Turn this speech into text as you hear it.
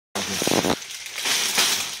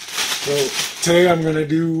So today I'm gonna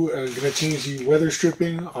change the weather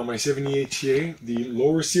stripping on my 78 TA, the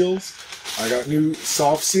lower seals. I got new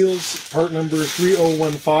soft seals, part number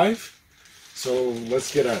 3015. So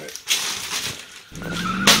let's get at it.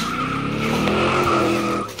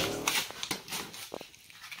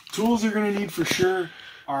 Tools you're gonna need for sure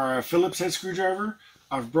are a Phillips head screwdriver.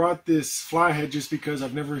 I've brought this flathead just because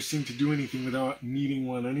I've never seemed to do anything without needing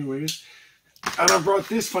one anyways. And I brought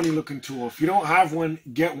this funny looking tool. If you don't have one,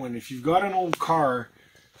 get one. If you've got an old car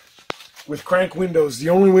with crank windows, the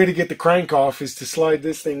only way to get the crank off is to slide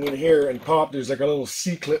this thing in here and pop. There's like a little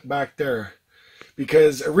C-clip back there.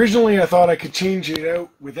 Because originally I thought I could change it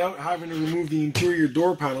out without having to remove the interior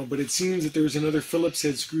door panel, but it seems that there's another Phillips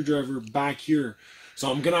head screwdriver back here.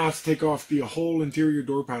 So I'm going to have to take off the whole interior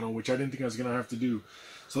door panel, which I didn't think I was going to have to do.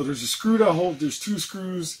 So there's a screw that there's two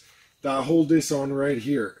screws that hold this on right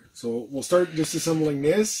here. So we'll start disassembling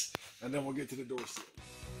this, and then we'll get to the door seal.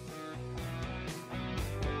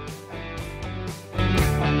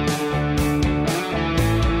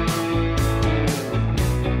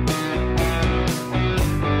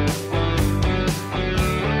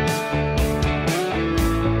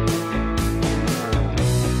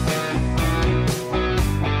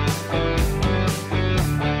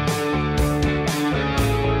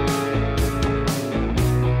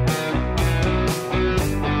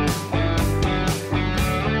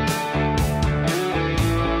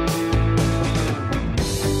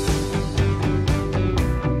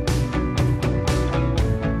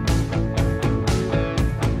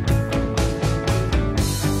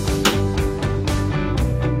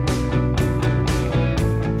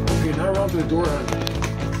 Door handle.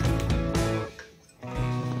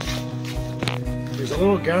 There's a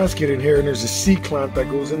little gasket in here and there's a C-clamp that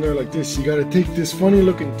goes in there like this. You got to take this funny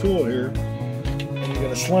looking tool here and you're going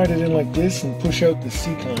to slide it in like this and push out the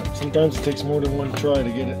C-clamp. Sometimes it takes more than one try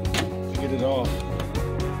to get it off.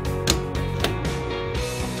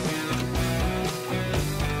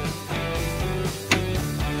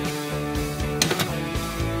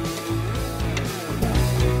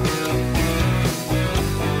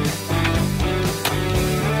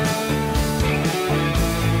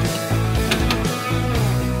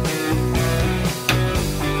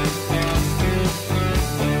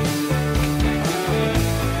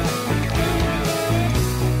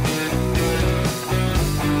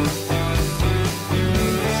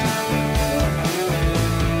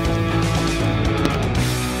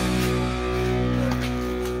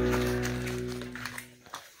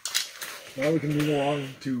 Now we can move along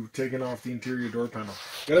to taking off the interior door panel.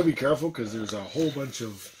 Gotta be careful because there's a whole bunch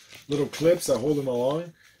of little clips that hold them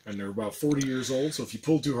along, and they're about 40 years old, so if you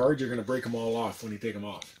pull too hard, you're gonna break them all off when you take them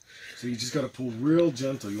off. So you just gotta pull real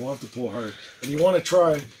gentle. You want to pull hard. And you wanna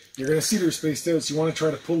try, you're gonna see they're spaced out, so you wanna try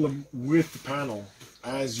to pull them with the panel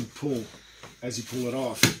as you pull it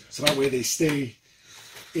off. So that way they stay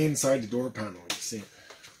inside the door panel, you see.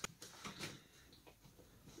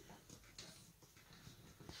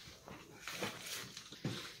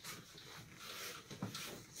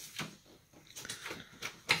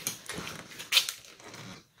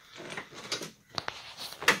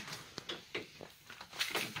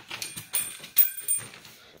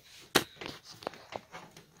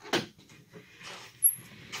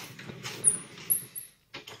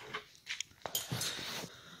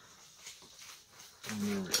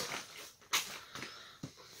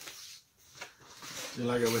 And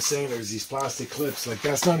like I was saying, there's these plastic clips. Like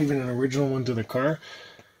that's not even an original one to the car,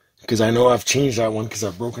 because I know I've changed that one because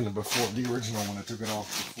I've broken it before. The original one, I took it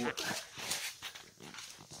off before.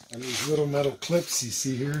 And these little metal clips you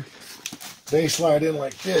see here, they slide in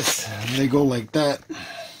like this, and they go like that.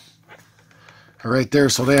 Right there,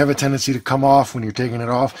 so they have a tendency to come off when you're taking it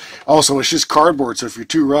off. Also, it's just cardboard, so if you're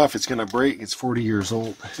too rough, it's going to break. It's 40 years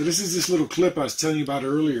old. So this is this little clip I was telling you about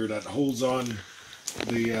earlier that holds on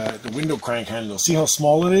the window crank handle. See how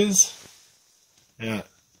small it is? Yeah.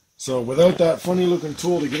 So without that funny looking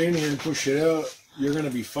tool to get in here and push it out, you're going to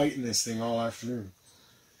be fighting this thing all afternoon.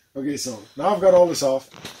 Okay, so now I've got all this off.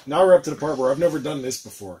 Now we're up to the part where I've never done this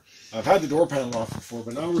before. I've had the door panel off before,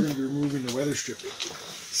 but now we're going to be removing the weather stripping.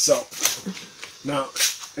 So now,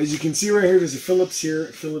 as you can see right here, there's a Phillips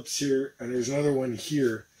here, and there's another one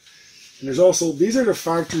here. And there's also, these are the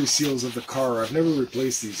factory seals of the car. I've never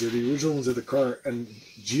replaced these. They're the original ones of the car. And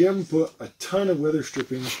GM put a ton of weather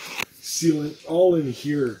stripping sealant all in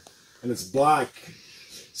here. And it's black.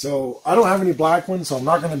 So I don't have any black ones, so I'm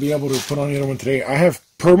not going to be able to put on the other one today. I have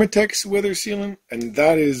Permatex weather sealant, and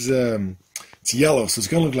that is, it's yellow, so it's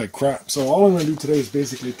going to look like crap. So all I'm going to do today is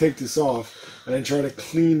basically take this off and then try to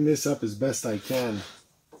clean this up as best I can.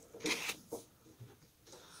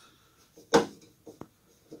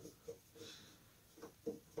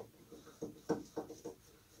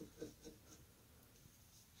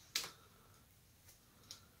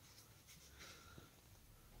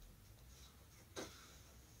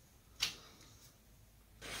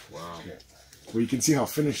 Wow. Yeah. Well, you can see how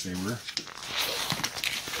finished they were.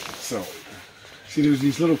 So, see, there's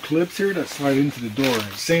these little clips here that slide into the door.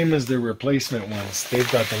 Same as the replacement ones. They've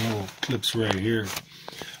got the little clips right here.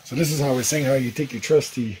 So this is how I was saying how you take your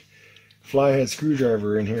trusty flyhead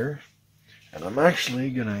screwdriver in here. And I'm actually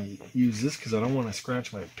going to use this because I don't want to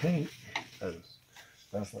scratch my paint.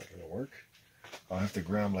 That's not going to work. I'll have to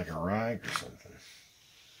grab like a rag or something.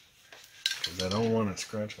 Because I don't want to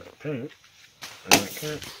scratch my paint. And I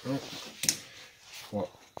can't. Oh. Well,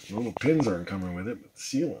 the little pins aren't coming with it, but the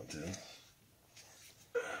sealant is.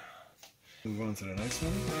 Move on to the next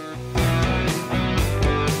one.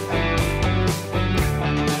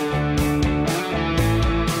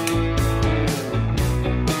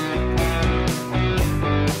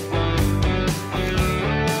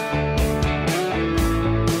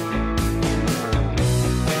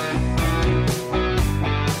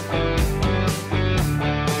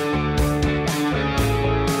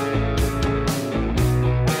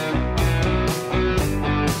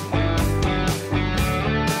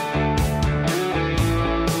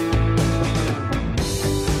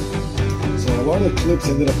 A lot of the clips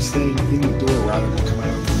ended up staying in the door rather than coming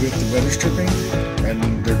out with the weather stripping,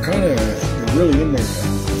 and they're really in there.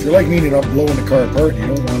 And if you're like me and you're not blowing the car apart, you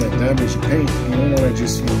don't want to damage the paint, you don't want to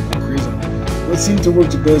just go crazy. What seemed to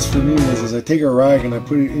work the best for me was I take a rag and I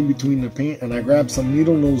put it in between the paint and I grab some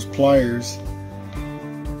needle nose pliers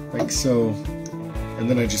like so, and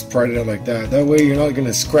then I just pried it out like that. That way you're not going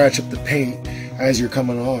to scratch up the paint as you're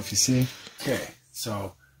coming off, you see. Okay,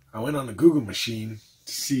 so I went on the Google machine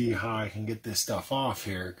to see how I can get this stuff off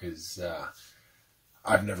here, because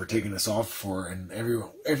I've never taken this off before, and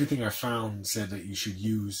everything I found said that you should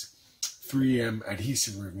use 3M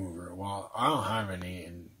adhesive remover. Well, I don't have any,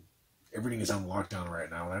 and everything is on lockdown right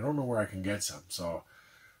now, and I don't know where I can get some, so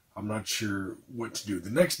I'm not sure what to do. The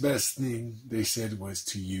next best thing they said was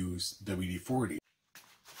to use WD-40.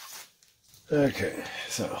 Okay,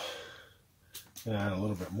 so I'm gonna add a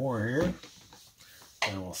little bit more here,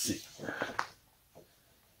 and we'll see.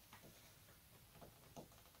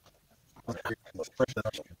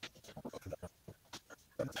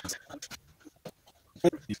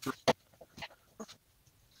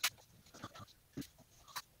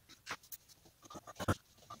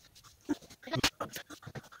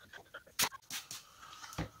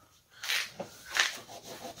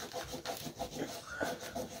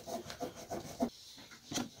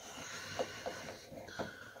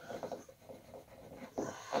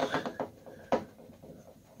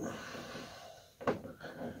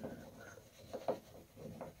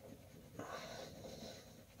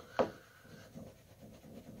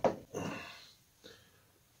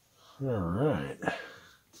 All right.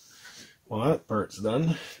 Well, that part's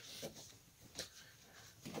done.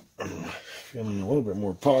 I'm feeling a little bit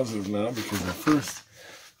more positive now, because at first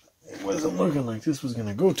it wasn't looking like this was going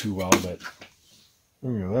to go too well, but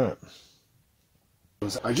look at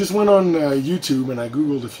that. I just went on YouTube and I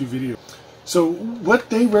Googled a few videos. So what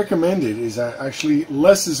they recommended is actually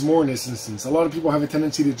less is more in this instance. A lot of people have a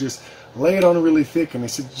tendency to just lay it on really thick, and they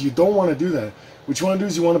said you don't want to do that. What you want to do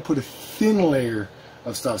is you want to put a thin layer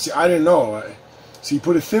of stuff. See, I didn't know. So you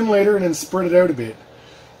put a thin layer and then spread it out a bit.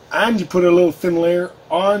 And you put a little thin layer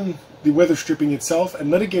on the weather stripping itself and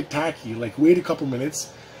let it get tacky. Like, wait a couple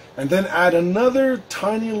minutes. And then add another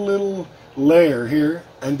tiny little layer here.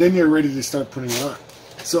 And then you're ready to start putting it on.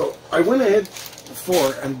 So I went ahead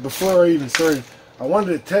before I even started, I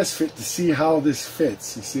wanted to test fit to see how this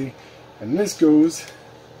fits, you see. And this goes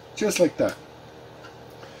just like that.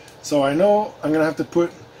 So I know I'm going to have to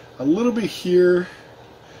put a little bit here,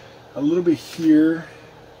 a little bit here,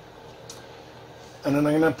 and then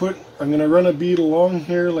I'm gonna run a bead along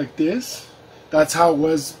here like this. That's how it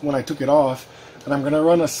was when I took it off. And I'm gonna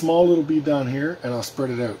run a small little bead down here, and I'll spread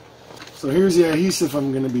it out. So here's the adhesive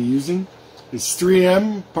I'm gonna be using. It's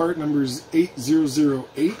 3M, part number is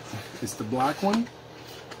 8008. It's the black one.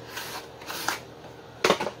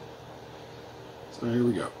 So here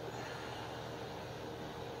we go.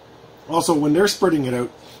 Also, when they're spreading it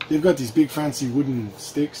out, they've got these big fancy wooden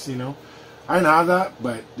sticks, you know. I don't have that,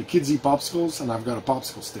 but the kids eat popsicles, and I've got a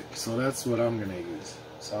popsicle stick. So that's what I'm going to use.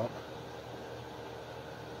 So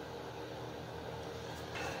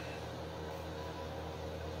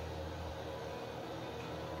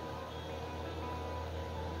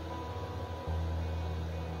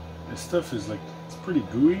this stuff is like, it's pretty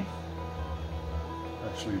gooey.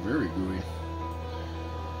 Actually very gooey.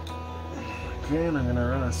 Okay, and I'm going to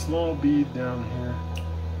run a small bead down here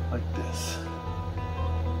like this.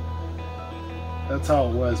 That's how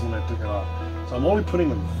it was when I took it off. So I'm only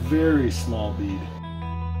putting a very small bead.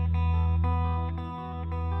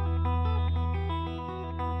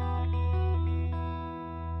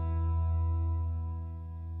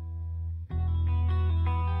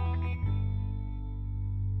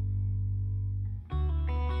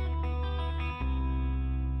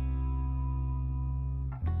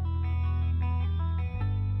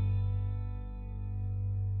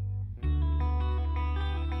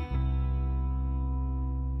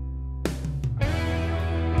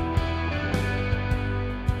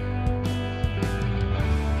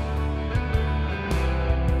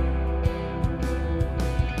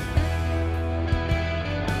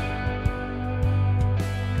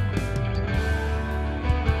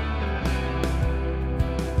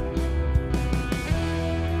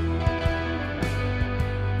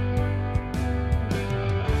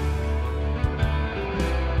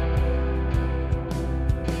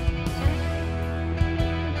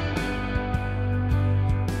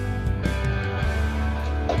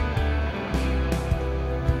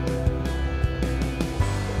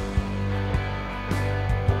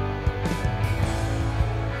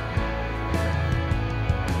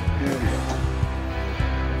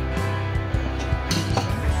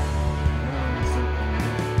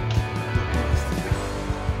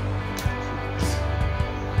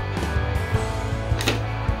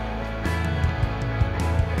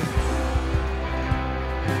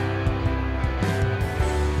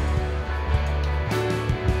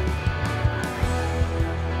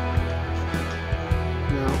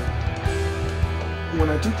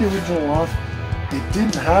 I took the original off, it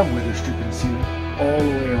didn't have weather stripping seal all the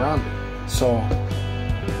way around it. So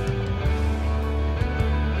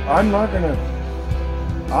I'm not gonna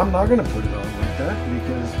put it on like that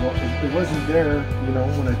because, well, it wasn't there, you know,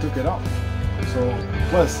 when I took it off. So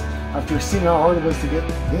plus, after seeing how hard it was to get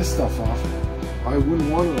this stuff off, I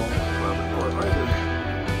wouldn't want it on around the door either.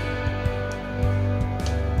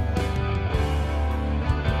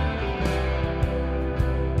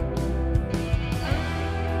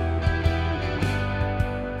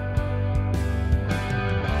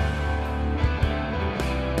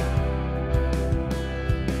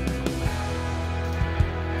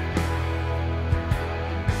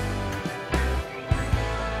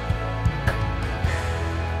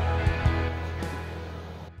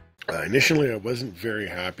 Initially, I wasn't very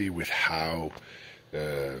happy with how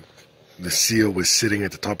the seal was sitting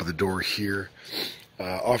at the top of the door here.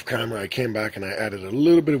 Off camera, I came back and I added a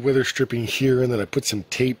little bit of weather stripping here, and then I put some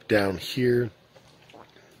tape down here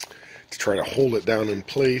to try to hold it down in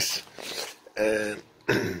place. And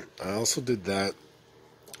I also did that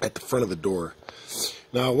at the front of the door.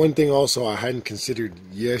 Now, one thing also I hadn't considered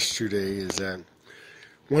yesterday is that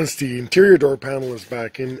once the interior door panel is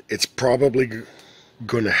back in, it's probably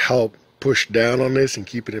going to help push down on this and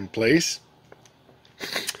keep it in place.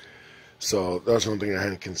 So that's one thing I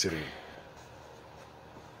hadn't considered.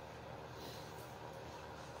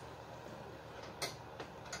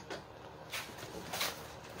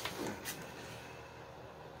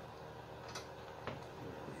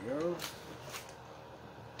 There we go.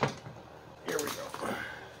 Here we go.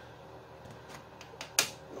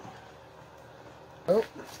 Oh.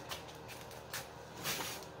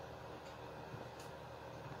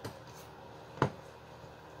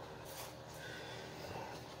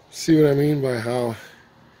 See what I mean by how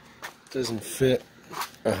it doesn't fit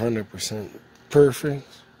 100% perfect?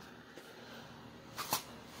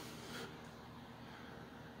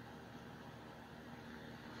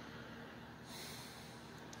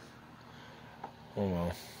 Oh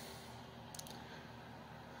well.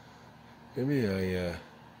 Maybe I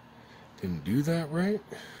didn't do that right?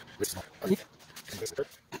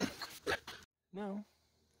 No.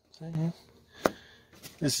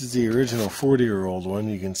 This is the original 40-year-old one.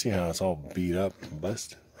 You can see how it's all beat up and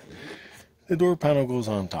busted. The door panel goes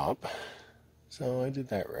on top. So I did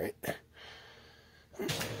that right.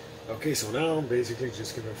 Okay, so now I'm basically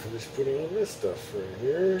just going to finish putting on this stuff right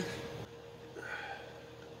here.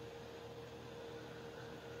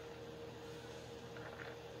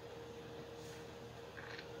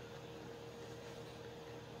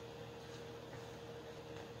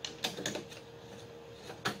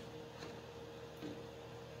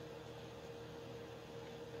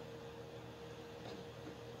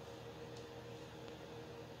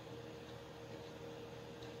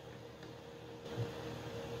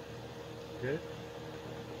 Okay.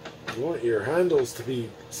 You want your handles to be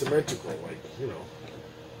symmetrical, like, you know.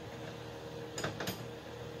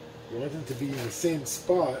 You want them to be in the same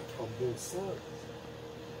spot on both sides.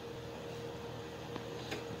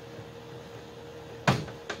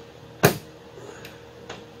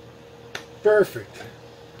 Perfect.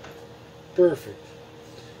 Perfect.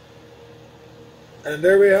 And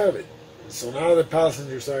there we have it. So now the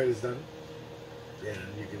passenger side is done. And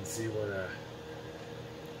you can see what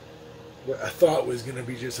I thought was going to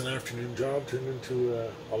be just an afternoon job turned into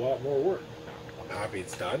a lot more work. I'm happy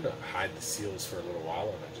it's done. I've had the seals for a little while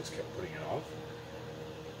and I just kept putting it off.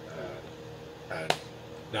 And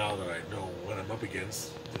now that I know what I'm up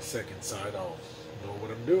against, the second side, I'll know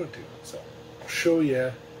what I'm doing to it. So I'll show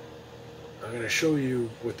you. I'm going to show you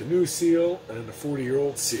with the new seal and the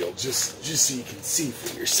 40-year-old seal, just so you can see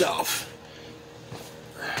for yourself.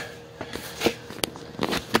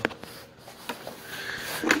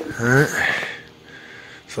 Alright,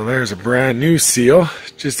 so there's a brand new seal,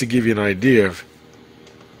 just to give you an idea of,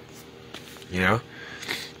 you know,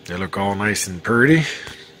 they look all nice and pretty.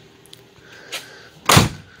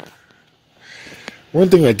 One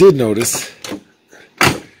thing I did notice,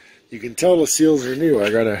 you can tell the seals are new.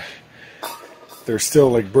 They're still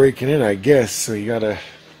like breaking in, I guess, so you gotta,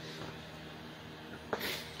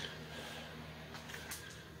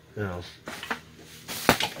 you know,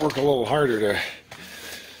 work a little harder to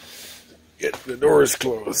get the doors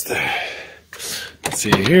closed.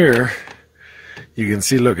 See here, you can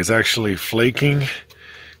see, look, it's actually flaking.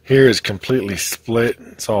 Here is completely split.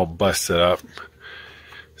 It's all busted up.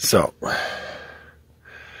 So,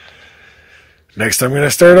 next I'm going to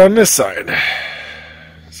start on this side.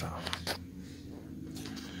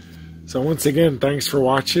 So once again, thanks for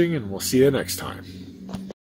watching, and we'll see you next time.